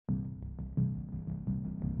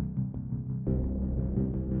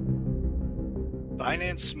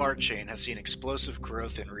Binance Smart Chain has seen explosive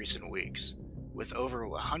growth in recent weeks. With over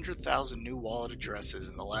 100,000 new wallet addresses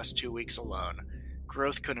in the last 2 weeks alone,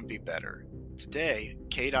 growth couldn't be better. Today,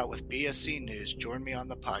 KDOT with BSC News joined me on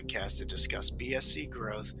the podcast to discuss BSC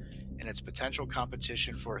growth and its potential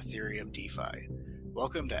competition for Ethereum DeFi.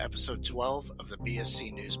 Welcome to episode 12 of the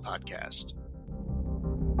BSC News podcast.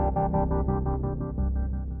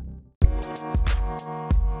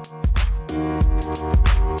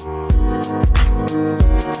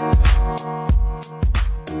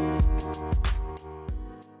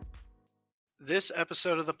 This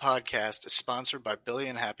episode of the podcast is sponsored by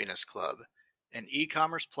Billion Happiness Club, an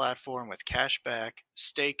e-commerce platform with cashback,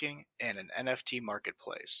 staking, and an NFT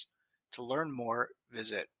marketplace. To learn more,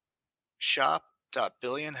 visit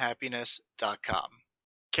shop.billionhappiness.com.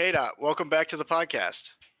 KDOT, welcome back to the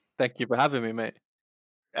podcast. Thank you for having me, mate.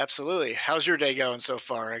 Absolutely. How's your day going so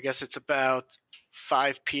far? I guess it's about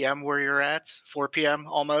 5 p.m. where you're at, 4 p.m.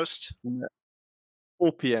 almost.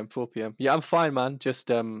 4 p.m. Yeah, I'm fine, man.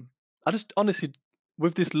 I just honestly,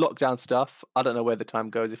 with this lockdown stuff, I don't know where the time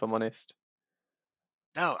goes, if I'm honest.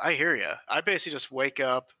 No, I hear you. I basically just wake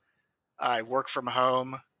up, I work from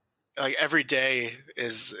home. Like every day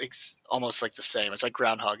is almost like the same. It's like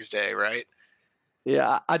Groundhog's Day, right?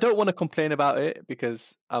 Yeah, I don't want to complain about it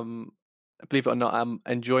because, believe it or not, I'm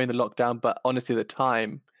enjoying the lockdown. But honestly, the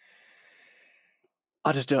time,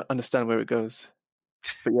 I just don't understand where it goes.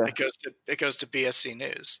 But yeah, It goes to BSC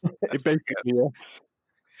News. it basically yes.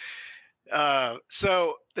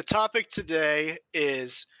 So the topic today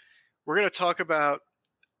is we're going to talk about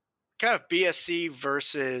kind of BSC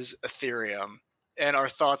versus Ethereum and our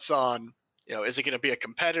thoughts on, is it going to be a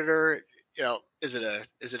competitor? Is it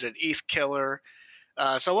an ETH killer?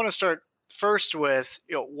 So I want to start first with,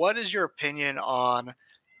 what is your opinion on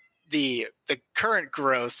the current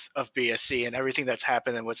growth of BSC and everything that's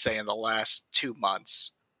happened in, let's say, in the last 2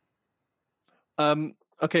 months?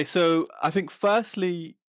 Okay, so I think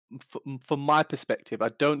firstly, from my perspective, I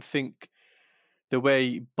don't think the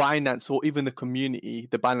way Binance or even the community,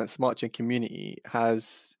 the Binance Smart Chain community,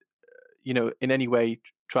 has, in any way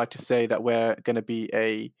tried to say that we're going to be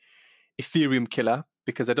a Ethereum killer,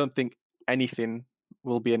 because I don't think anything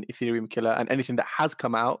will be an Ethereum killer, and anything that has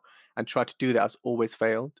come out and tried to do that has always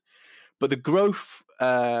failed. But the growth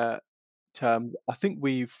term, I think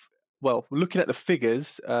looking at the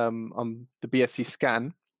figures on the BSC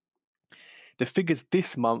scan, the figures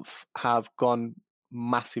this month have gone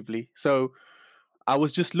massively. So I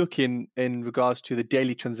was just looking in regards to the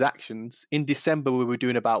daily transactions. In December, we were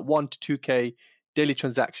doing about 1 to 2K daily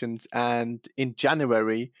transactions. And in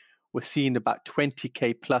January, we're seeing about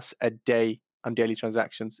 20K plus a day on daily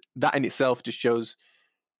transactions. That in itself just shows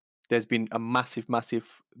there's been a massive,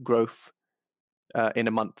 massive growth in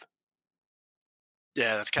a month.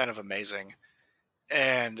 Yeah, that's kind of amazing.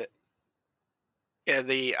 And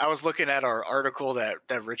I was looking at our article that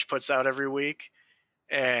Rich puts out every week.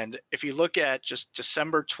 And if you look at just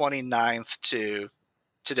December 29th to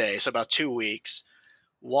today, so about 2 weeks,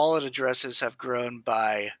 wallet addresses have grown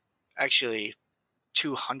by actually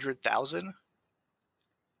 200,000.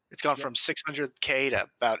 It's gone from 600K to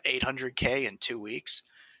about 800K in 2 weeks.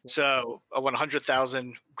 So a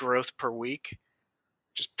 100,000 growth per week,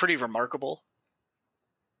 just pretty remarkable.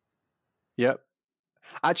 Yep.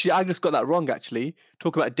 Actually, I just got that wrong, actually.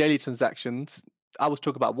 Talk about daily transactions. I was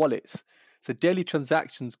talking about wallets. So daily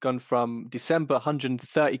transactions gone from December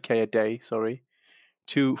 130K a day,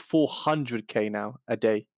 to 400K now a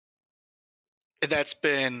day. That's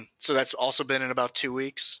also been in about 2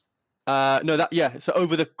 weeks. So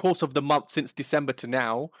over the course of the month since December to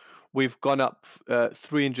now, we've gone up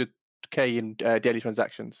 300K in daily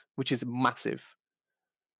transactions, which is massive.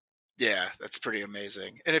 Yeah, that's pretty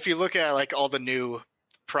amazing. And if you look at like all the new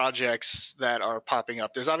projects that are popping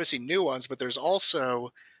up, there's obviously new ones, but there's also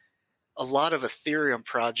a lot of Ethereum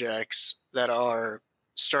projects that are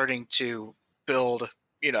starting to build,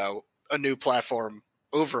 a new platform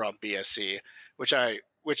over on BSC, which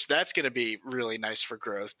that's going to be really nice for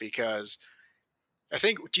growth, because I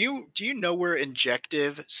think, do you know where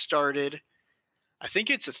Injective started? I think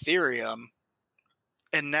it's Ethereum,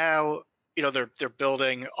 and now they're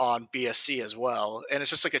building on BSC as well, and it's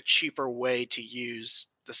just like a cheaper way to use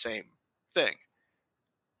the same thing.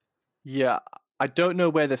 Yeah, I don't know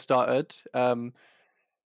where they started.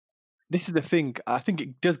 This is the thing. I think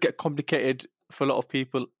it does get complicated for a lot of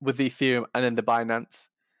people with the Ethereum and then the Binance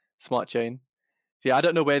Smart Chain. So yeah, I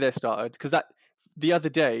don't know where they started, because the other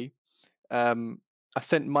day, I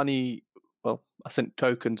sent money. Well, I sent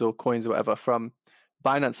tokens or coins or whatever from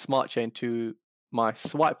Binance Smart Chain to my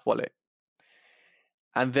Swipe wallet,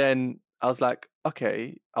 and then I was like,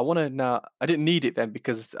 okay, I want to now. I didn't need it then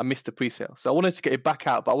because I missed the pre-sale, so I wanted to get it back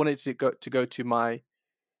out, but I wanted to go to my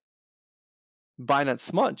Binance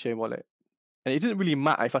Smart Chain wallet, and it didn't really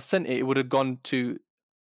matter if I sent it; it would have gone to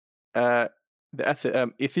uh, the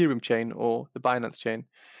Ethereum chain or the Binance chain.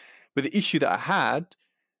 But the issue that I had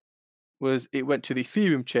was it went to the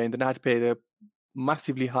Ethereum chain, then I had to pay the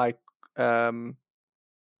massively high um,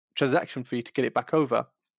 transaction fee to get it back over.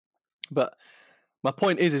 But my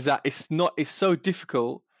point is that it's so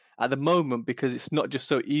difficult at the moment because it's not just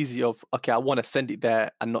so easy of okay, I want to send it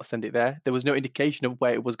there and not send it there. There was no indication of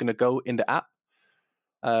where it was going to go in the app.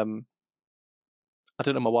 Um, I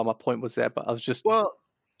don't know why my point was there, but I was just Well,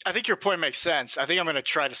 I think your point makes sense. I think I'm going to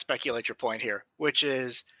try to speculate your point here, which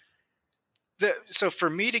is so for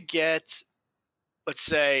me to get, let's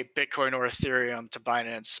say, Bitcoin or Ethereum to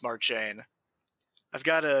Binance Smart Chain, I've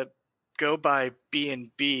got to go buy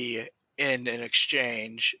BNB in an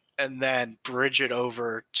exchange and then bridge it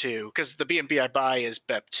over to, because the BNB I buy is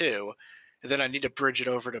BEP2, and then I need to bridge it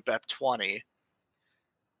over to BEP20,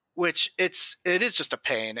 which it is just a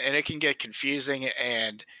pain, and it can get confusing.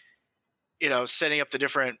 And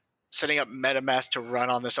setting up MetaMask to run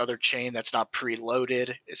on this other chain that's not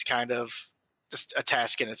preloaded is kind of just a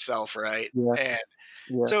task in itself, right? yeah, And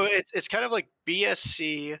yeah, so it's kind of like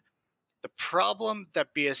BSC. The problem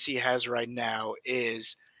that BSC has right now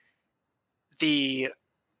is the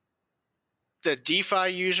the DeFi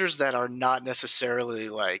users that are not necessarily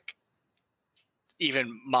like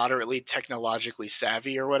even moderately technologically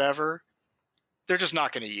savvy or whatever, they're just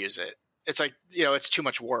not going to use it. It's like, it's too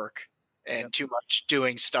much work yeah. and too much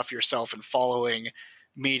doing stuff yourself and following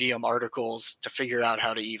Medium articles to figure out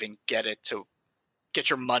how to even get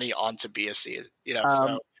your money onto BSC, so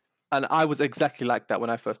Um, and I was exactly like that when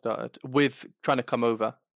I first started with trying to come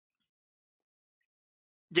over.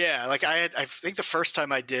 yeah, like I think the first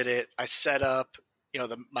time I did it, I set up,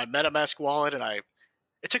 my MetaMask wallet, and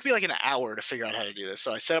it took me like an hour to figure out how to do this.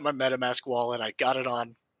 So I set up my MetaMask wallet, I got it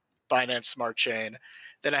on Binance Smart Chain,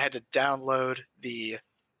 then I had to download the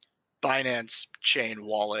Binance Chain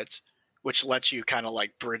wallet, which lets you kind of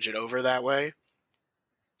like bridge it over that way.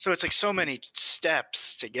 So it's like so many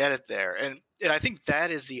steps to get it there, and I think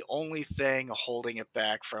that is the only thing holding it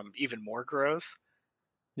back from even more growth.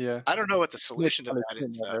 Yeah. I don't know what the Good solution to valid that point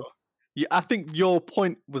is there, though. though. Yeah, I think your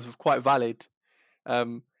point was quite valid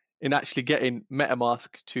um, in actually getting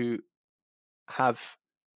MetaMask to have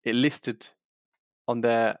it listed on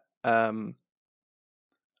their um,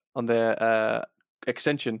 on their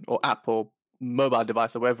extension or app or mobile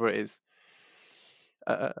device or whatever it is.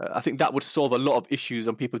 I think that would solve a lot of issues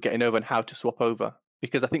on people getting over and how to swap over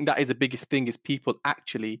because I think that is the biggest thing is people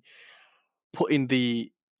actually putting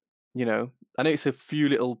the I know it's a few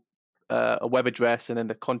little a web address and then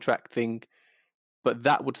the contract thing, but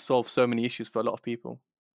that would solve so many issues for a lot of people.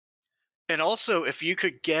 And also, if you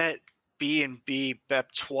could get BNB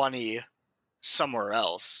BEP20 somewhere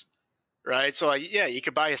else, right? So, like, yeah, you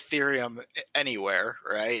could buy Ethereum anywhere,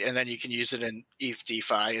 right? And then you can use it in ETH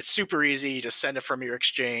DeFi. It's super easy. You just send it from your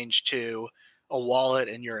exchange to a wallet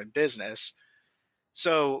and you're in business.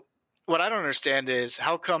 So, what I don't understand is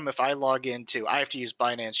how come if I log into, I have to use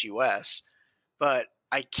Binance US, but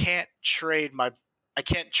I can't trade my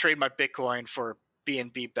Bitcoin for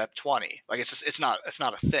BNB BEP20. Like it's not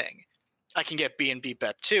a thing. I can get BNB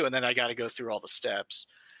BEP2, and then I got to go through all the steps.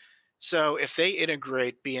 So if they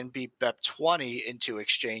integrate BNB BEP20 into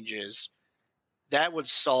exchanges, that would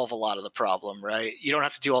solve a lot of the problem, right? You don't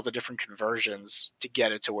have to do all the different conversions to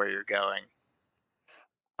get it to where you're going.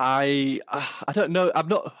 I don't know. I'm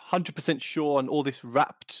not 100% sure on all this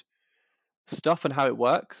wrapped stuff and how it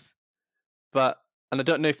works, but and I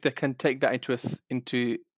don't know if they can take that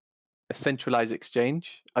into a centralized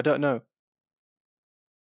exchange. I don't know.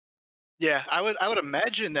 Yeah, I would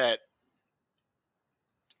imagine that.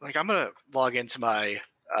 Like, I'm gonna log into my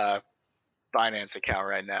Binance account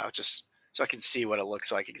right now just so I can see what it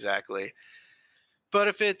looks like exactly. But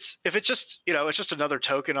if it's just it's just another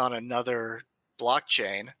token on another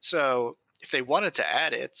blockchain. So if they wanted to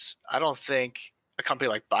add it, I don't think a company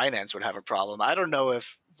like Binance would have a problem. I don't know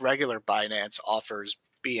if regular Binance offers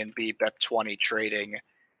BNB BEP20 trading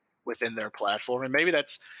within their platform, and maybe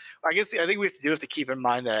that's. I think we have to keep in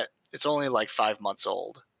mind that it's only like 5 months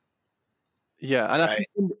old, Yeah, and I right?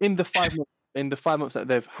 think in the 5 months that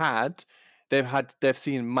they've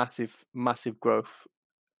seen massive growth.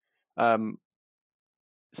 Um,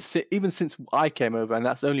 even since I came over, and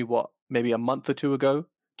that's only what maybe a month or two ago,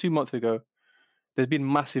 2 months ago. There's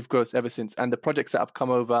been massive growth ever since, and the projects that have come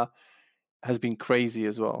over has been crazy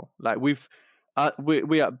as well. Like we at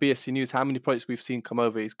BSC News, how many projects we've seen come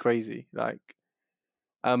over is crazy. Like,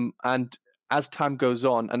 and as time goes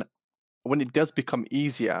on, and when it does become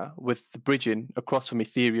easier with the bridging across from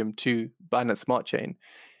Ethereum to Binance Smart Chain,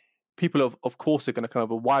 people of course are going to come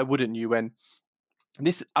over. Why wouldn't you? When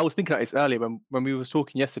this, I was thinking about this earlier when we was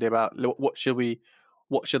talking yesterday about what should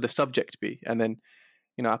the subject be, and then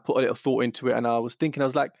I put a little thought into it, and I was thinking, I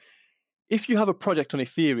was like, if you have a project on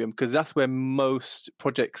Ethereum, because that's where most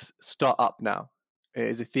projects start up now,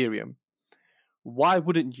 is Ethereum. Why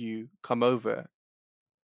wouldn't you come over?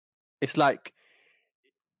 It's like,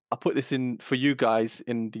 I put this in for you guys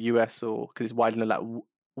in the US, or because it's widely known, like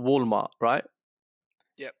Walmart, right?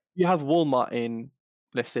 Yep. You have Walmart in,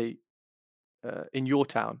 let's say, in your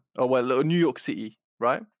town, or well, New York City,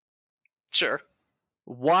 right? Sure.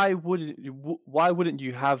 Why wouldn't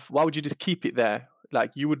you have? Why would you just keep it there?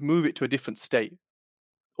 Like, you would move it to a different state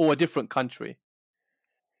or a different country.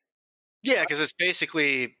 Yeah, because it's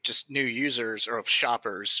basically just new users or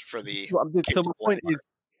shoppers for the So case my of point Walmart. is,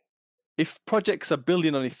 if projects are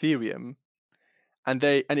building on Ethereum and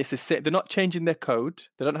it's a set, they're not changing their code.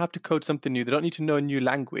 They don't have to code something new. They don't need to know a new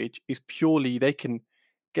language. It's purely they can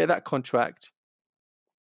get that contract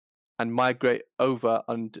and migrate over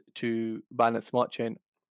and to Binance Smart Chain,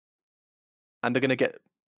 and they're going to get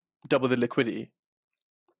double the liquidity.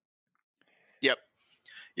 Yep.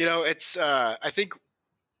 It's I think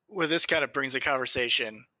where this kind of brings the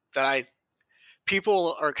conversation that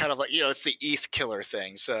people are kind of like, it's the ETH killer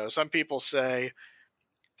thing. So some people say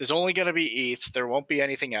there's only going to be ETH, there won't be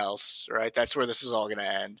anything else, right? That's where this is all going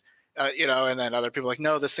to end. And then other people are like,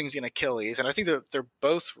 no, this thing's going to kill ETH. And I think they're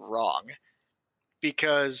both wrong,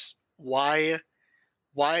 because why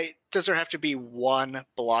does there have to be one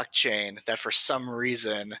blockchain that for some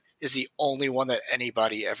reason is the only one that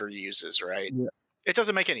anybody ever uses, right? Yeah, It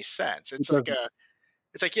doesn't make any sense. it doesn't.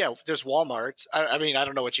 It's like, yeah, there's Walmart. I mean, I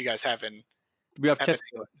don't know what you guys have in We have have in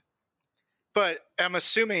Tesla. but I'm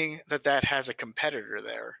assuming that has a competitor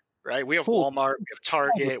there, right? We have Cool. Walmart, we have The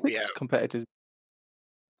Target, we have fixed competitors.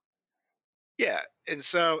 yeah, and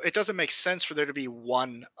so it doesn't make sense for there to be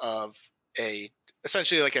one of a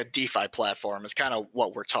essentially like a DeFi platform is kind of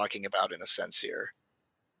what we're talking about in a sense here.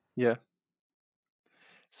 Yeah.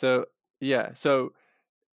 So yeah. So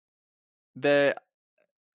there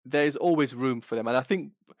there's always room for them, and I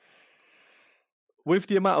think with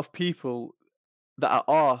the amount of people that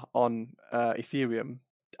are on Ethereum,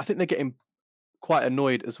 I think they're getting quite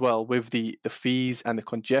annoyed as well with the fees and the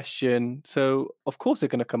congestion. So of course they're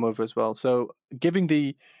going to come over as well. So giving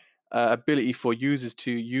the ability for users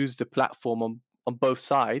to use the platform on both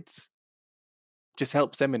sides just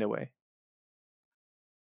helps them in a way.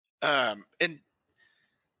 And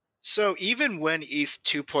so even when ETH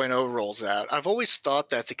 2.0 rolls out, I've always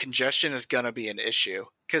thought that the congestion is going to be an issue,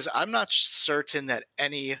 because I'm not certain that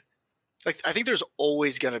I think there's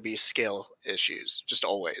always going to be scale issues, just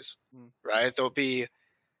always, right? There'll be,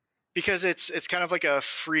 because it's kind of like a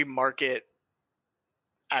free market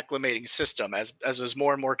acclimating system. As there's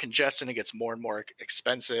more and more congestion, it gets more and more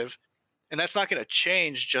expensive, and that's not going to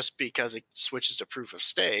change just because it switches to proof of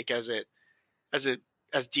stake.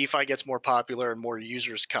 As DeFi gets more popular and more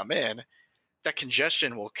users come in, that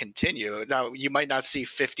congestion will continue. Now, you might not see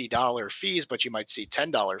 $50 fees, but you might see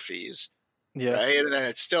 $10 fees, Yeah. right? And then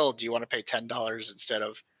it's still, do you want to pay $10 instead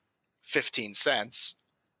of 15 cents?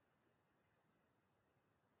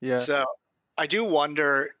 Yeah. So I do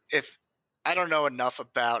wonder if, I don't know enough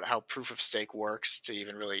about how proof of stake works to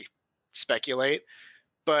even really speculate.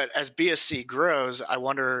 But as BSC grows, I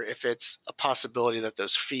wonder if it's a possibility that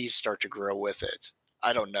those fees start to grow with it.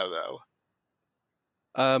 I don't know though.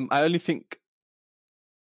 I only think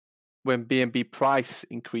when BNB price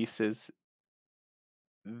increases,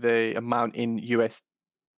 the amount in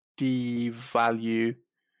USD value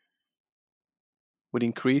would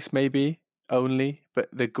increase, maybe only, but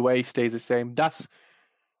the GUI stays the same.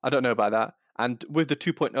 I don't know about that. And with the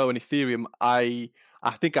 2.0 and Ethereum, I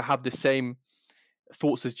think I have the same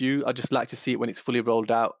thoughts as you. I just like to see it when it's fully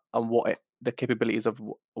rolled out and the capabilities of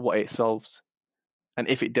what it solves, and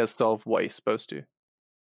if it does solve what it's supposed to.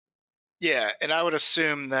 Yeah, and I would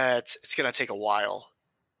assume that it's going to take a while,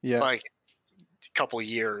 Yeah. like a couple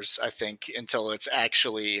years, I think, until it's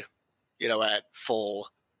actually, at full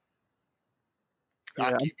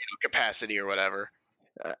Yeah. capacity or whatever.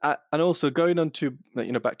 And also going on to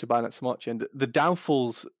back to Binance Smart Chain, the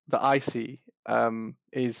downfalls that I see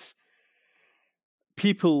is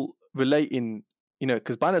people relating,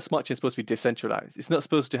 because Binance Smart Chain is supposed to be decentralized. It's not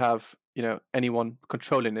supposed to have anyone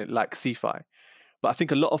controlling it like CeFi. But I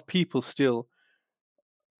think a lot of people still,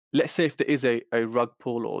 let's say if there is a rug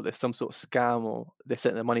pull, or there's some sort of scam, or they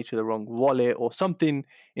sent their money to the wrong wallet or something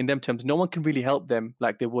in them terms, no one can really help them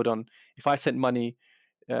like they would on if I sent money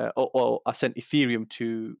or I sent Ethereum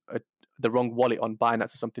to the wrong wallet on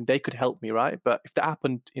Binance or something, they could help me, right? But if that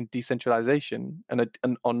happened in decentralization and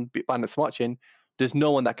on Binance Smart Chain, there's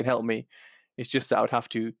no one that can help me. It's just that I would have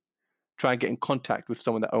to try and get in contact with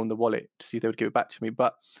someone that owned the wallet to see if they would give it back to me.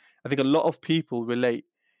 But I think a lot of people relate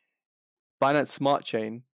Binance Smart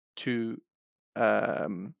Chain to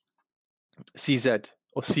um, CZ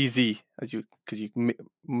or CZ, as you because you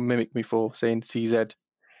mimic me for saying CZ.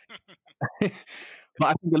 But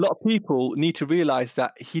I think a lot of people need to realize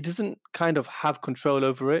that he doesn't kind of have control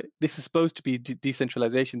over it. This is supposed to be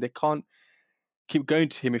decentralization. They can't keep going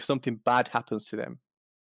to him if something bad happens to them.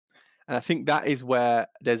 And I think that is where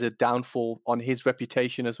there's a downfall on his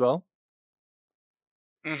reputation as well.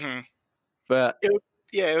 Hmm. But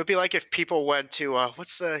Yeah, it would be like if people went to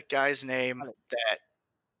what's the guy's name that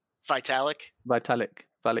Vitalik? Vitalik.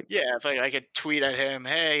 Yeah, if I could tweet at him,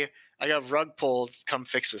 "Hey, I got rug pulled. Come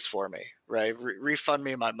fix this for me, right? Refund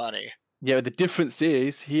me my money." Yeah, the difference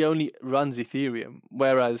is he only runs Ethereum,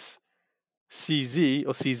 whereas CZ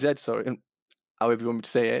or CZ, sorry, however you want me to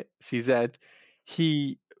say it, CZ,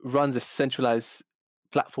 he runs a centralized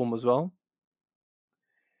platform as well.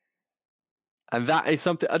 And that is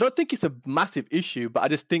something I don't think it's a massive issue, but I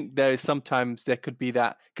just think there is sometimes there could be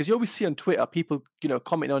that because you always see on Twitter people,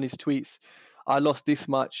 commenting on his tweets, I lost this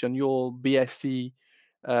much on your BSC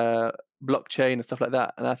uh, blockchain and stuff like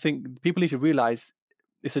that. And I think people need to realize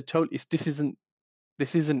it's a total. This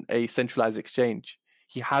isn't a centralized exchange.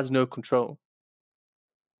 He has no control.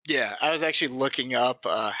 Yeah, I was actually looking up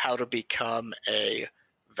how to become a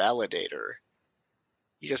validator.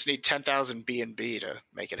 You just need 10,000 BNB to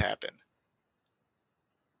make it happen.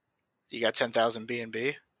 You got 10,000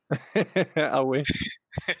 BNB? I wish.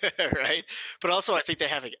 Right? But also, I think they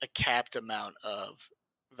have a capped amount of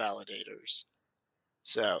validators.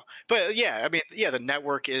 So, but yeah, I mean, yeah, the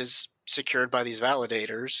network is secured by these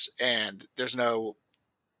validators, and there's nothing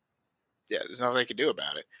they can do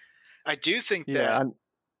about it. I do think Yeah, that and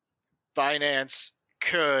Binance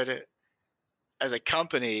could, as a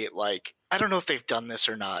company, like, I don't know if they've done this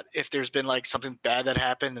or not. If there's been like something bad that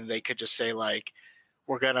happened, and they could just say like,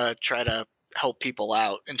 we're gonna try to help people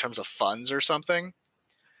out in terms of funds or something.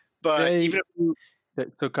 But they. even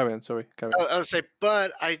So carry on. Sorry, carry on. I would say,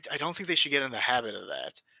 but I don't think they should get in the habit of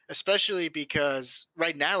that, especially because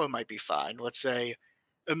right now it might be fine. Let's say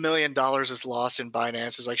 $1 million is lost in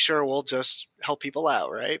Binance. Is like, sure, we'll just help people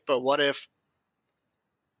out, right? But what if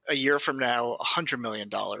a year from now, $100 million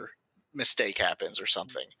mistake happens or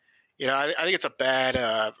something? I think it's a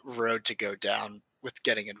bad road to go down with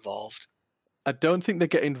getting involved. I don't think they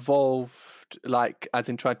get involved, like as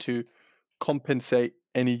in trying to compensate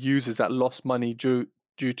any users that lost money due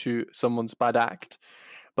to someone's bad act.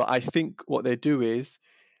 But I think what they do is,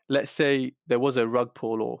 let's say there was a rug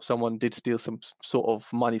pull or someone did steal some sort of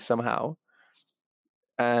money somehow,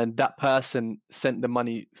 and that person sent the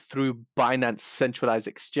money through Binance centralized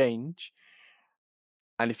exchange.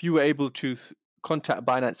 And if you were able to contact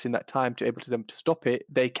Binance in that time to able to them to stop it,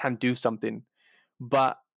 they can do something.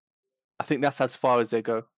 But I think that's as far as they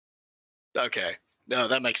go. Okay, no,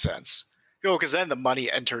 that makes sense. Cool, because then the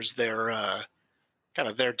money enters their kind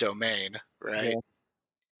of their domain, right? Yeah.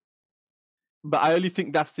 But I only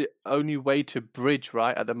think that's the only way to bridge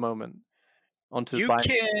right at the moment onto You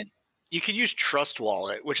Binance. can use Trust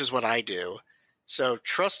Wallet, which is what I do. So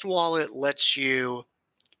Trust Wallet lets you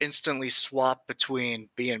instantly swap between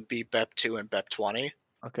BNB BEP2 and BEP20.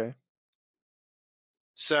 Okay.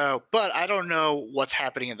 So, but I don't know what's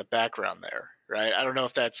happening in the background there, right? I don't know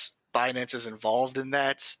if that's Binance is involved in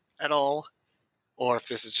that at all, or if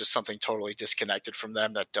this is just something totally disconnected from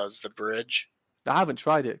them that does the bridge. I haven't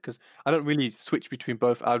tried it because I don't really switch between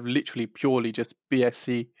both. I'm literally purely just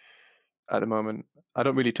BSC at the moment. I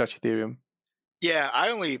don't really touch Ethereum. Yeah, I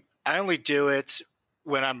only do it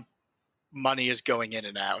when I'm money is going in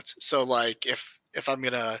and out. So like if I'm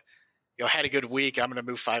gonna had a good week, I'm gonna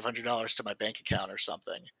move $500 to my bank account or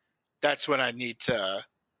something. That's when I need to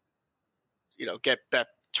get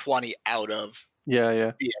BEP20 out of Yeah,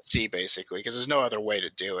 yeah. BSC basically because there's no other way to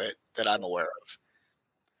do it that I'm aware of.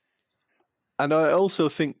 And I also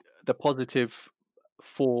think the positive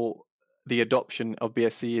for the adoption of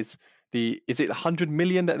BSC is is it 100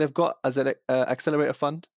 million that they've got as an accelerator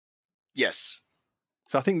fund? Yes.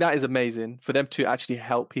 So I think that is amazing for them to actually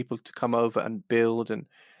help people to come over and build and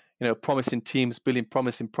promising teams building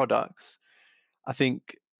promising products. I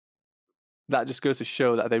think that just goes to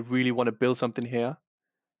show that they really want to build something here.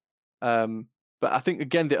 Um, but I think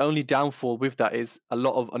again the only downfall with that is a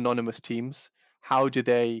lot of anonymous teams. How do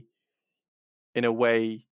they, in a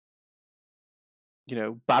way,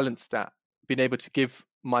 balance that, being able to give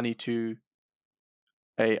money to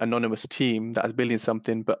a anonymous team that is building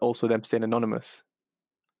something, but also them staying anonymous.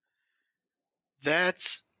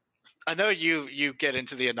 That's I know you get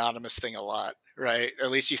into the anonymous thing a lot, right? At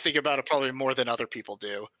least you think about it probably more than other people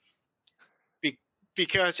do. Be-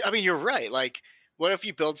 because I mean, you're right. Like, what if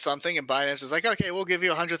you build something and Binance is like, okay, we'll give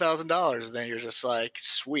you $100,000, and then you're just like,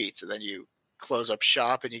 sweet, and then you close up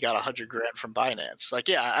shop and you got 100 grand from Binance. Like,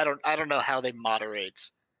 yeah, I don't know how they moderate.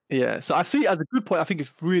 Yeah, so I see it as a good point. I think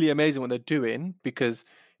it's really amazing what they're doing because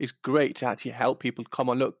it's great to actually help people. Come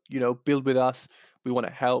on, look, build with us. We want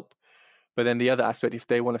to help. But then the other aspect, if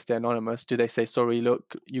they want to stay anonymous, do they say, sorry,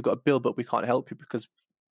 look, you got a bill, but we can't help you because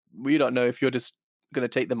we don't know if you're just going to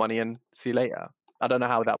take the money and see you later. I don't know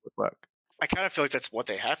how that would work. I kind of feel like that's what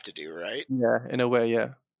they have to do, right? Yeah, in a way,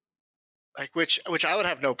 yeah. Like, which I would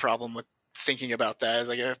have no problem with thinking about that. Is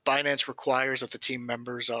like if Binance requires that the team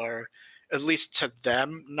members are at least to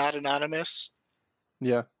them not anonymous,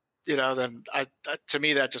 Yeah. then to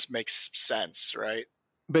me that just makes sense, right?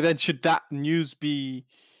 But then should that news be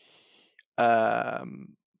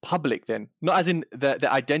public then? Not as in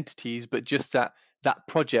the identities, but just that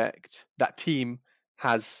project, that team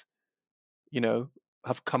has, you know,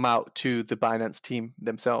 have come out to the Binance team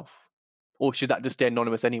themselves? Or should that just stay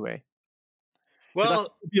anonymous anyway? Because I think Well,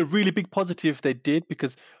 it would be a really big positive if they did,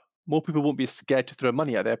 because more people won't be scared to throw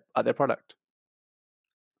money at their product.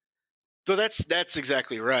 so that's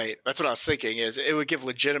exactly right. That's what I was thinking. Is it would give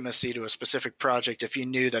legitimacy to a specific project if you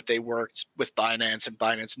knew that they worked with Binance and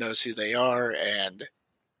Binance knows who they are, and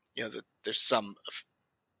that there's some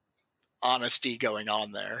honesty going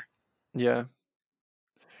on there. Yeah.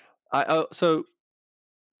 So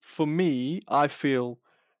for me, I feel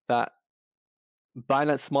that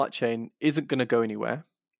Binance Smart Chain isn't going to go anywhere.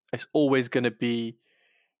 It's always going to be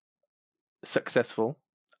successful.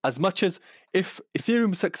 As much as if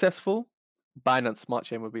Ethereum is successful, Binance Smart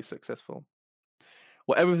Chain will be successful.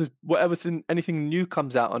 Anything new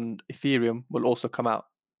comes out on Ethereum will also come out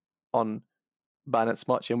on Binance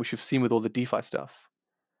Smart Chain, which we've seen with all the DeFi stuff.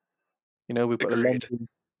 We've got the Agreed. lending,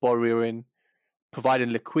 borrowing,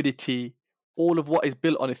 providing liquidity. All of what is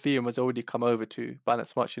built on Ethereum has already come over to Binance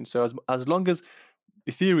Smart Chain. So as long as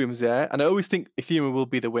Ethereum's there, and I always think Ethereum will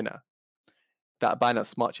be the winner, that Binance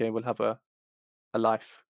Smart Chain will have a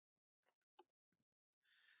life.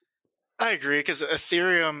 I agree because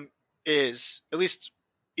Ethereum is at least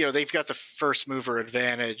they've got the first mover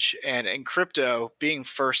advantage, and in crypto, being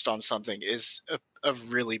first on something is a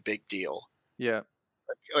really big deal, Yeah.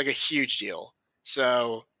 like a huge deal.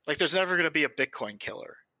 So like, there's never going to be a Bitcoin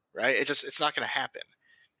killer, right? It's not going to happen.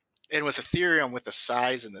 And with Ethereum, with the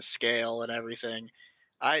size and the scale and everything,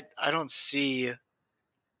 I don't see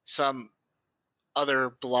some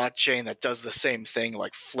other blockchain that does the same thing,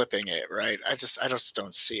 like flipping it, right? I just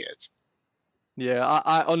don't see it. Yeah,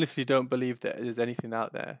 I honestly don't believe that there's anything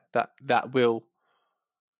out there that will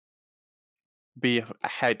be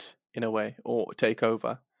ahead in a way or take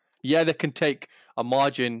over. Yeah, they can take a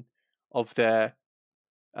margin of their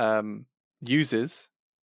um, users,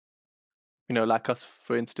 like us,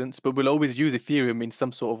 for instance, but we'll always use Ethereum in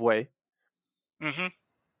some sort of way. Mm-hmm.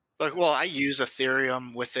 Like, well, I use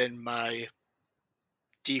Ethereum within my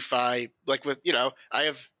DeFi, like I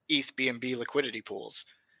have ETH BNB liquidity pools,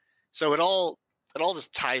 so it all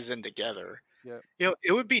just ties in together. Yeah.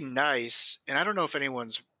 It would be nice, and I don't know if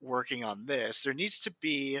anyone's working on this. There needs to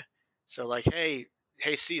be, so like, hey,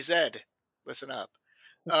 CZ, listen up.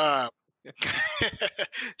 Um,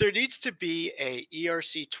 there needs to be a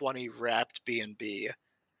ERC20 wrapped BNB.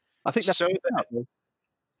 I think that's So out there.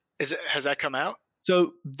 has that come out?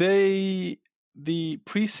 So the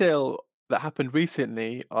pre-sale that happened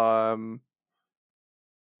recently on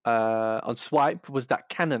Swipe was that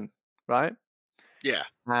Canon, right? Yeah,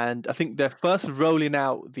 And I think they're first rolling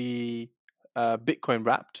out the Bitcoin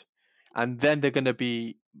wrapped, and then they're going to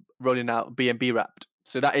be rolling out BNB wrapped.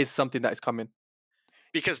 So that is something that is coming.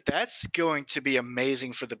 because that's going to be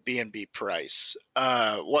amazing for the BNB price.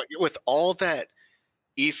 What with all that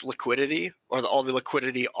ETH liquidity or all the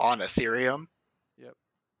liquidity on Ethereum, Yep.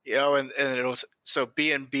 and it'll so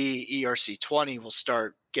BNB ERC20 will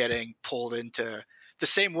start getting pulled into the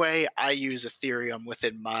same way I use Ethereum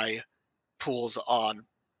within my pools on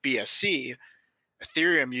BSC.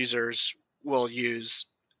 Ethereum users will use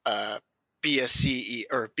uh, BSC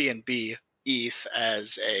or BNB ETH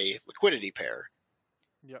as a liquidity pair.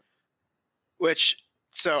 Yep. Which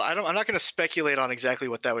I'm not going to speculate on exactly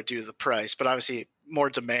what that would do to the price, but obviously more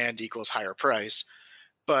demand equals higher price.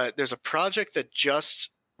 But there's a project that just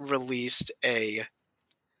released Rune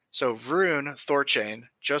Thorchain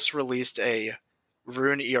just released a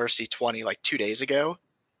Rune ERC20 like 2 days ago,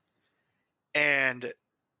 and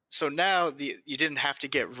So now you didn't have to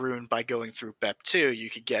get Rune by going through BEP2. You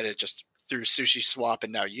could get it just through SushiSwap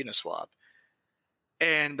and now Uniswap.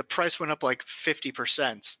 And the price went up like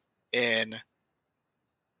 50% in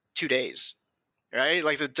 2 days, right?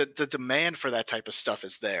 Like the demand for that type of stuff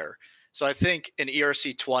is there. So I think an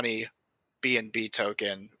ERC20 BNB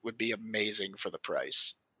token would be amazing for the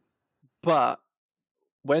price. But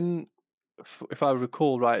when, if I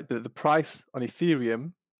recall right, the price on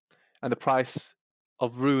Ethereum and the price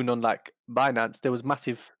of Rune on like Binance, there was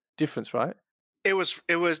massive difference, right? It was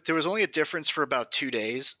there was only a difference for about 2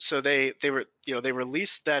 days. So they were they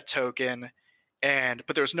released that token,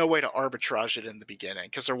 but there was no way to arbitrage it in the beginning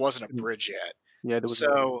because there wasn't a bridge yet. Yeah, there was.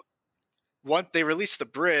 So once they released the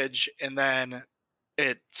bridge, and then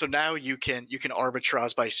so now you can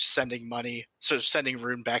arbitrage by sending money, so sending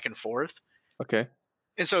Rune back and forth. Okay.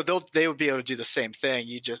 And so they would be able to do the same thing.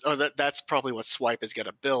 That's probably what Swipe is going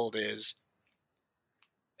to build is.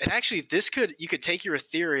 And actually, you could take your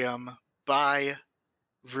Ethereum, buy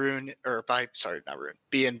Rune, or buy, sorry, not Rune,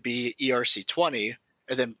 BNB ERC20,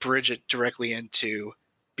 and then bridge it directly into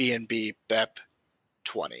BNB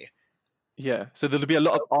BEP20. Yeah. So there'll be a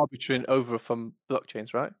lot of arbitraging over from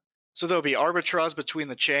blockchains, right? So there'll be arbitrage between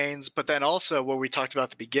the chains, but then also what we talked about at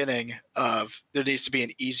the beginning of there needs to be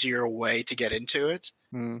an easier way to get into it.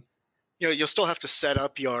 Mm. You'll still have to set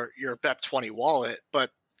up your BEP20 wallet, but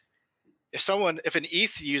if an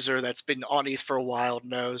ETH user that's been on ETH for a while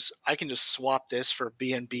knows I can just swap this for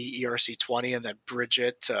BNB ERC20 and then bridge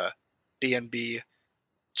it to BNB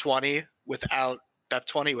 20 without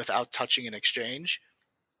BEP20 without touching an exchange,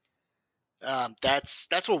 that's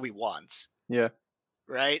what we want. Yeah.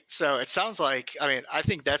 Right? So it sounds like, I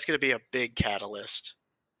think that's going to be a big catalyst.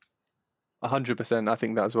 100%. I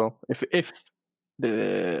think that as well. If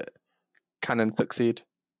the Canon succeed.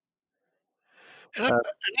 And I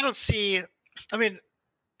don't see,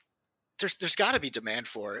 there's got to be demand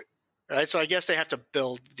for it, right? So I guess they have to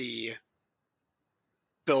build the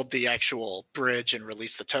actual bridge and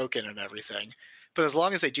release the token and everything. But as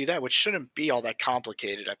long as they do that, which shouldn't be all that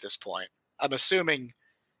complicated at this point, I'm assuming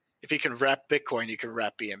if you can wrap Bitcoin, you can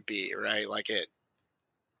wrap BNB, right? Like it.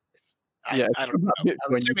 Yeah, I don't know.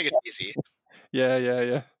 I'm assuming it's easy.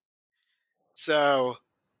 Yeah. So,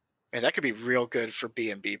 man, that could be real good for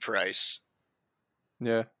BNB price.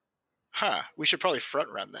 Yeah. Huh. We should probably front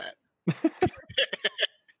run that.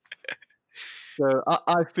 So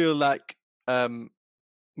I feel like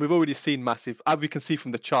we've already seen massive, as we can see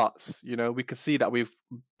from the charts, we can see that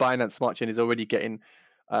Binance Smart Chain is already getting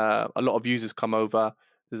a lot of users come over.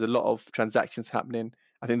 There's a lot of transactions happening.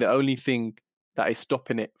 I think the only thing that is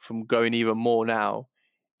stopping it from going even more now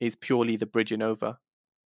is purely the bridging over.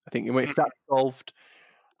 I think if that's solved,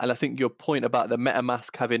 and I think your point about the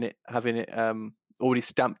MetaMask having it already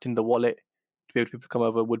stamped in the wallet to be able to come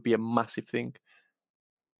over would be a massive thing.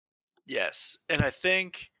 Yes, and I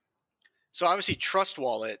think so. Obviously, Trust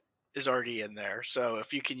Wallet is already in there. So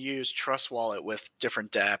if you can use Trust Wallet with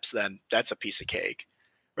different DApps, then that's a piece of cake,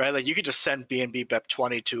 right? Like you could just send BNB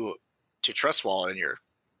BEP20 to Trust Wallet, and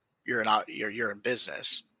you're in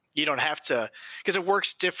business. You don't have to, because it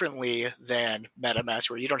works differently than MetaMask,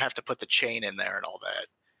 where you don't have to put the chain in there and all that.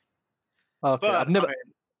 Okay, I've never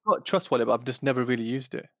got Trust Wallet, but I've just never really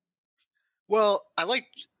used it. Well, I like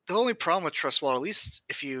the only problem with Trust Wallet, at least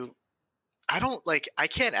I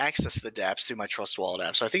can't access the dApps through my Trust Wallet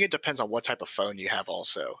app. So I think it depends on what type of phone you have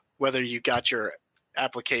also. Whether you got your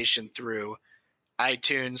application through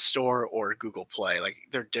iTunes Store or Google Play. Like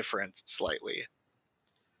they're different slightly.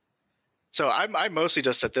 So I mostly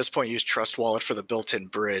just at this point use Trust Wallet for the built-in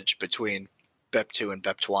bridge between BEP2 and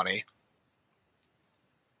BEP20.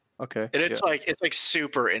 Okay. And it's like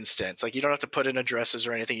super instant. Like you don't have to put in addresses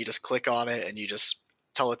or anything. You just click on it and you just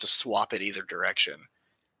tell it to swap it either direction.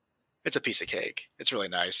 It's a piece of cake. It's really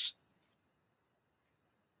nice.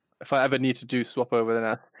 If I ever need to do swap over,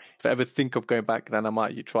 then if I ever think of going back, then I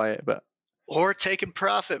might try it. Or taking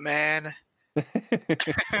profit, man.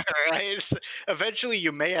 Right? Eventually,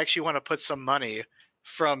 you may actually want to put some money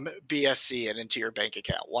from BSC and into your bank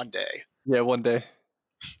account one day. Yeah, one day.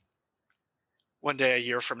 One day, a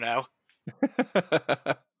year from now.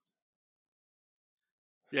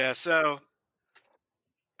 Yeah. So,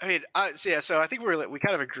 so I think we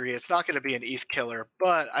kind of agree it's not going to be an ETH killer,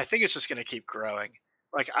 but I think it's just going to keep growing.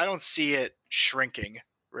 Like I don't see it shrinking,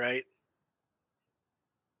 right?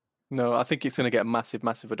 No, I think it's going to get massive,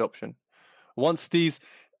 massive adoption. Once these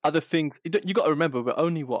other things, you got to remember, we're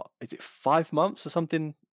only is it 5 months or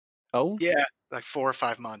something old? Yeah, like 4 or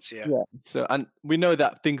 5 months. Yeah. So, and we know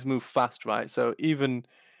that things move fast, right? So even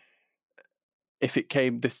if it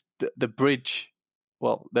came the bridge,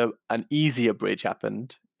 an easier bridge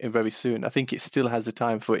happened, very soon. I think it still has the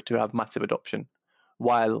time for it to have massive adoption,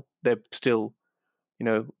 while they're still,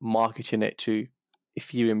 marketing it to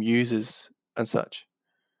Ethereum users and such.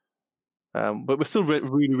 But we're still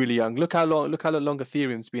really, really young. Look how long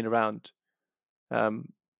Ethereum's been around,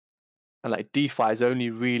 um, and like DeFi's only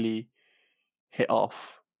really hit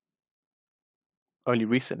off only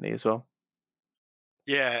recently as well.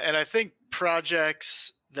 Yeah, and I think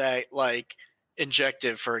projects that like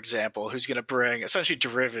Injective, for example, who's going to bring essentially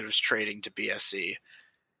derivatives trading to BSC,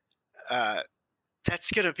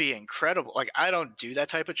 that's going to be incredible. Like, I don't do that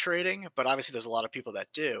type of trading, but obviously there's a lot of people that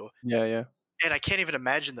do. Yeah, yeah. And I can't even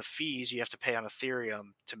imagine the fees you have to pay on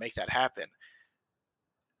Ethereum to make that happen.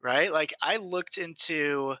 Right? Like, I looked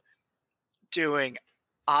into doing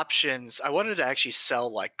options. I wanted to actually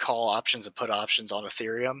sell like call options and put options on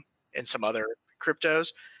Ethereum and some other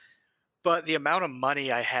cryptos. But the amount of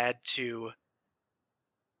money I had to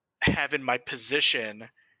have in my position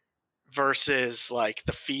versus like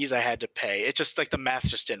the fees I had to pay, it just like the math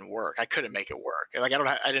just didn't work. I couldn't make it work. Like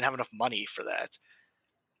I didn't have enough money for that.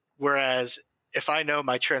 Whereas if I know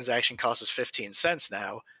my transaction cost is 15 cents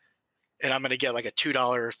now, and I'm going to get like a $2,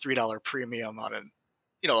 $3 premium on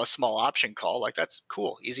a small option call, like that's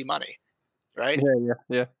cool, easy money, right? Yeah, yeah,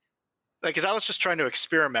 yeah. Like, because I was just trying to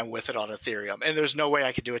experiment with it on Ethereum, and there's no way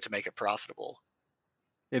I could do it to make it profitable.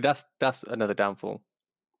 Yeah, that's another downfall.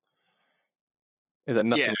 Is that Yeah,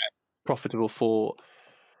 nothing profitable for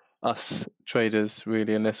us traders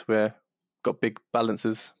really, unless we're got big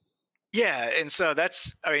balances. yeah, and so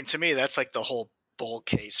to me, that's like the whole bull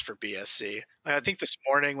case for BSC. Like, I think this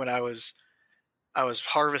morning when I was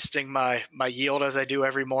harvesting my yield as I do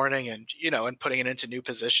every morning, and putting it into new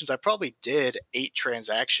positions, I probably did 8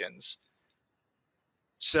 transactions.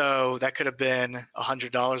 So that could have been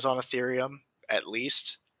 $100 on Ethereum at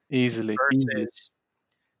least, Easily. versus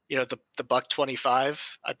the $1.25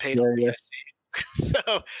 I paid Yeah, on yeah. BSC.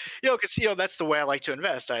 So because that's the way I like to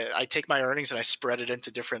invest. I take my earnings and I spread it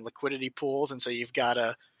into different liquidity pools, and so you got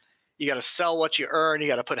to sell what you earn. You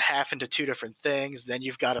got to put half into 2 different things. Then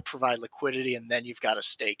you've got to provide liquidity, and then you've got to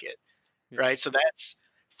stake it, Yeah. right? So that's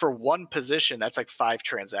for one position. That's like 5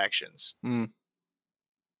 transactions,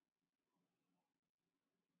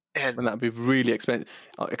 And and that'd be really expensive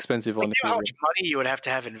like, on how much Ethereum. money you would have to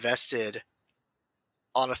have invested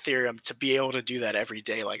on Ethereum to be able to do that every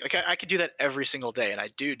day. Like I could do that every single day, and I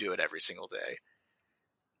do it every single day.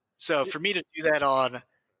 So for me to do that on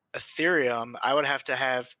Ethereum, I would have to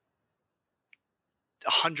have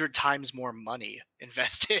 100 times more money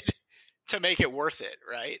invested to make it worth it,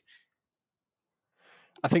 right?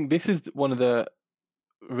 I think this is one of the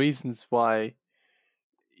reasons why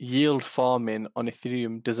yield farming on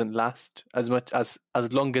Ethereum doesn't last as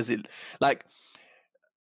long as it, like,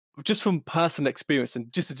 just from personal experience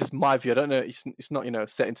and just my view. I don't know. It's not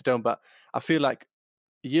set in stone, but I feel like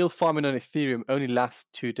yield farming on Ethereum only lasts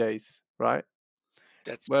 2 days, right?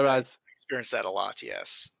 I Whereas experienced that a lot.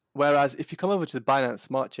 Yes, whereas if you come over to the Binance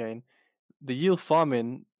Smart Chain, the yield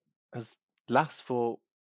farming has lasts for,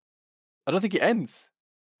 I don't think it ends.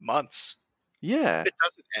 months. Yeah, It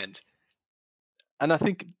doesn't end. and I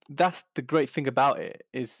think that's the great thing about it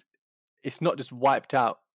is it's not just wiped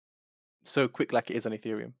out so quick like it is on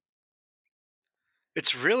Ethereum.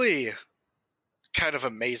 It's really kind of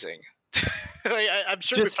amazing. Like, I'm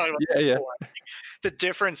sure we've Just talked about yeah, this yeah. before. The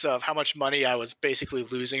difference of how much money I was basically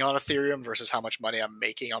losing on Ethereum versus how much money I'm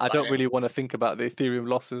making on I don't Binance. really want to think about the Ethereum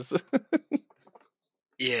losses.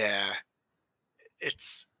 Yeah,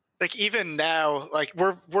 it's like even now, like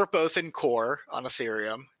we're both in core on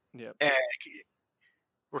Ethereum, Yeah. and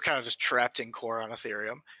we're kind of just trapped in core on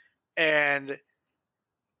Ethereum. And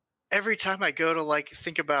every time I go to like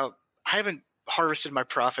think about, I haven't harvested my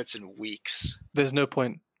profits in weeks, There's no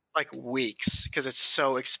point. like weeks, because it's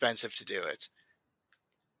so expensive to do it.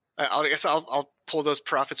 I guess I'll pull those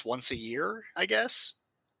profits once a year, I guess.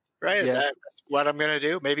 Right? Yeah. That's what I'm gonna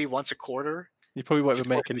do? Maybe once a quarter. You probably won't even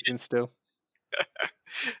make anything still.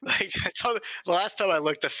 Like the last time I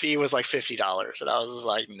looked, the fee was like $50, and I was just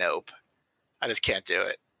like, nope, I just can't do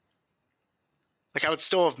it. Like I would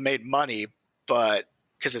still have made money, but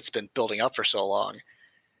because it's been building up for so long.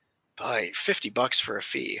 But like $50 for a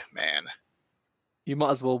fee, man. You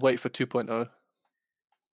might as well wait for 2.0.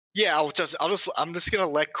 Yeah, I'm just gonna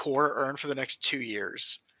let core earn for the next 2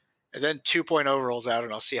 years, and then 2.0 rolls out,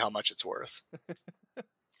 and I'll see how much it's worth.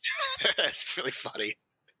 It's really funny.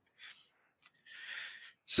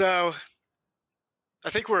 So I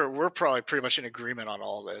think we're probably pretty much in agreement on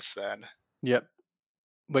all this then. Yep.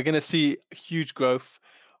 We're going to see huge growth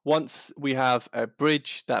once we have a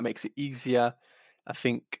bridge that makes it easier. I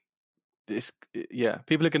think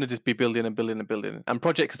people are going to just be building and building and building, and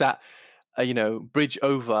projects that bridge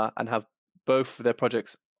over and have both their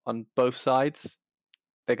projects on both sides.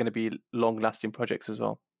 They're going to be long-lasting projects as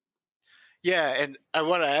well. Yeah, and I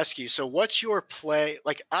want to ask you, so what's your play?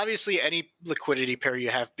 Like, obviously, any liquidity pair you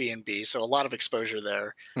have BNB, so a lot of exposure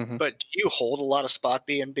there. Mm-hmm. But do you hold a lot of spot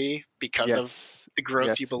BNB because of the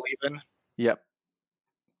growth you Yes. believe in? Yep.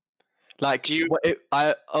 Like,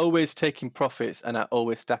 I always taking profits, and I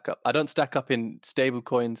always stack up. I don't stack up in stable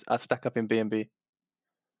coins. I stack up in BNB.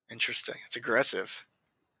 Interesting. It's aggressive.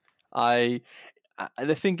 The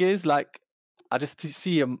thing is, like, I just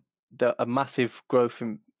see a massive growth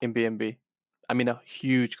in BNB. I mean, a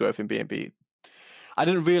huge growth in BNB. I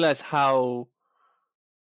didn't realize how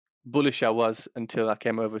bullish I was until I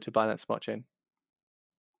came over to Binance Smart Chain.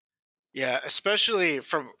 Yeah, especially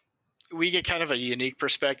we get kind of a unique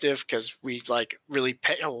perspective because we like really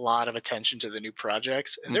pay a lot of attention to the new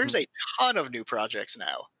projects, and there's a ton of new projects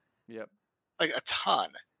now. Yep. Like a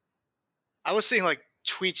ton. I was seeing like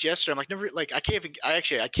tweets yesterday. I'm like, never like I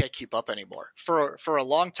can't keep up anymore. For a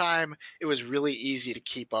long time, it was really easy to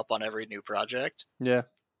keep up on every new project. Yeah.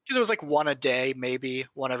 Because it was like one a day, maybe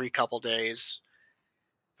one every couple days.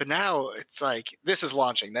 But now it's like this is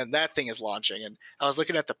launching, then that thing is launching, and I was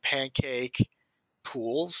looking at the Pancake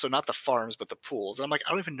pools, so not the farms but the pools, and I'm like, I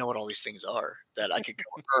don't even know what all these things are that I could go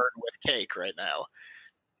earn with Cake right now,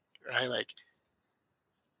 right? Like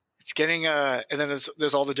it's getting and then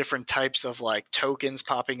there's all the different types of like tokens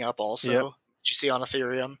popping up also. Yep. That you see on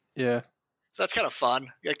Ethereum. Yeah. So that's kind of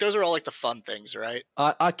fun. Like those are all like the fun things, right?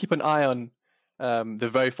 I keep an eye on the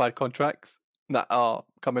verified contracts that are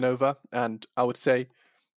coming over, and I would say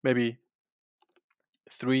maybe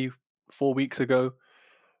 3-4 weeks ago,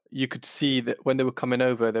 you could see that when they were coming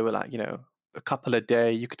over, they were like, a couple a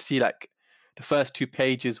day. You could see like the first 2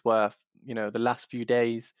 pages were, the last few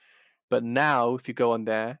days. But now, if you go on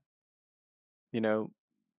there, the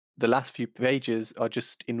last few pages are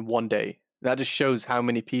just in one day. That just shows how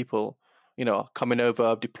many people, are coming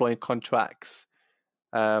over, deploying contracts,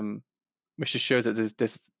 which just shows that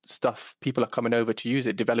there's stuff, people are coming over to use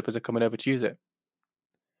it. Developers are coming over to use it.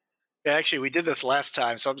 Yeah, actually, we did this last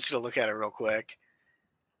time, so I'm just gonna look at it real quick.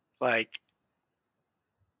 Like,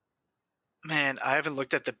 man, I haven't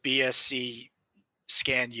looked at the BSC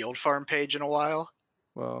scan yield farm page in a while.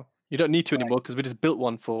 Well, you don't need to anymore because we just built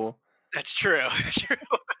one for. That's true.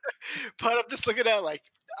 But I'm just looking at like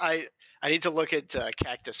I need to look at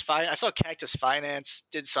Cactus Finance. I saw Cactus Finance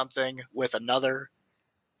did something with another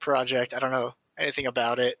project. I don't know anything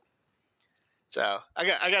about it. So I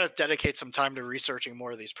got to dedicate some time to researching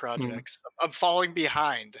more of these projects. I'm falling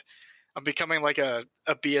behind. I'm becoming like a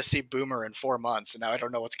BSC boomer in 4 months, and now I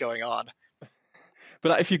don't know what's going on.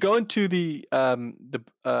 But if you go into the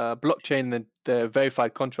blockchain, the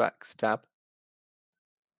verified contracts tab.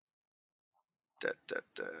 Blockchain.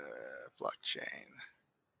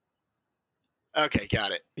 Okay,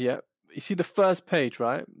 got it. Yeah, you see the first page,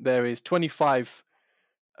 right? There is 25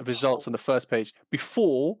 results on the first page.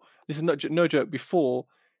 Before, this is no joke. Before,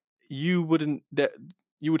 you would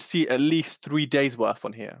see at least 3 days worth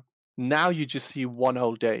on here. Now you just see one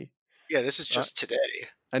whole day. Yeah, this is just today.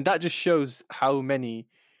 And that just shows how many,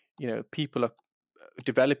 people are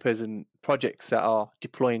developers and projects that are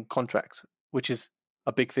deploying contracts, which is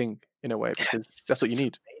a big thing in a way because that's what you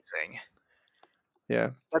need. Amazing.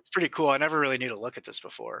 Yeah, that's pretty cool. I never really knew to look at this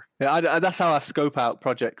before. Yeah, that's how I scope out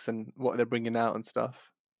projects and what they're bringing out and stuff.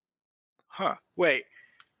 Huh. Wait,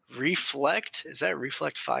 Reflect? Is that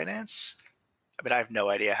Reflect Finance? I mean, I have no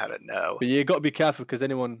idea how to know. But you got to be careful because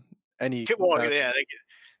well, yeah,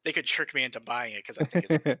 they could trick me into buying it because I think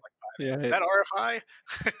it's Reflect Finance. Is that RFI?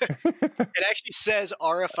 It actually says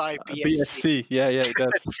RFI BSC. BSC, yeah, it does.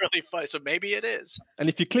 That's really funny. So maybe it is. And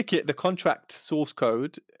if you click it, the contract source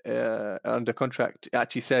code under contract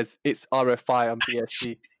actually says it's RFI on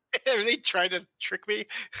BSC. Are they trying to trick me?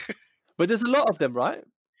 But there's a lot of them, right?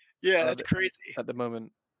 Yeah, that's crazy. At the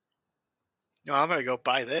moment. No, I'm gonna go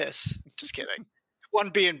buy this. Just kidding. One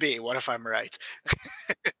BNB. What if I'm right?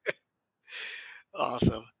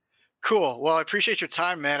 Awesome. Cool. Well, I appreciate your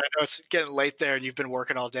time, man. I know it's getting late there and you've been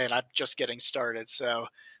working all day and I'm just getting started. So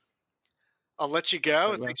I'll let you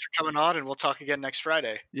go. Thanks for coming on and we'll talk again next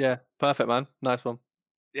Friday. Yeah, perfect, man. Nice one.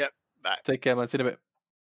 Yep. Bye. Take care, man. See you in a bit.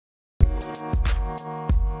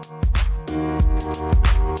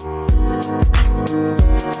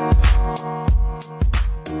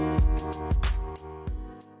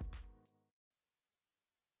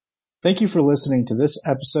 Thank you for listening to this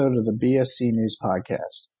episode of the BSC News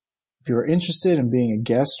Podcast. If you are interested in being a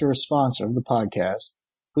guest or a sponsor of the podcast,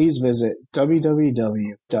 please visit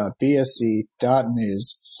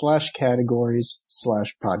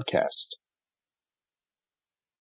www.bsc.news/categories/podcast.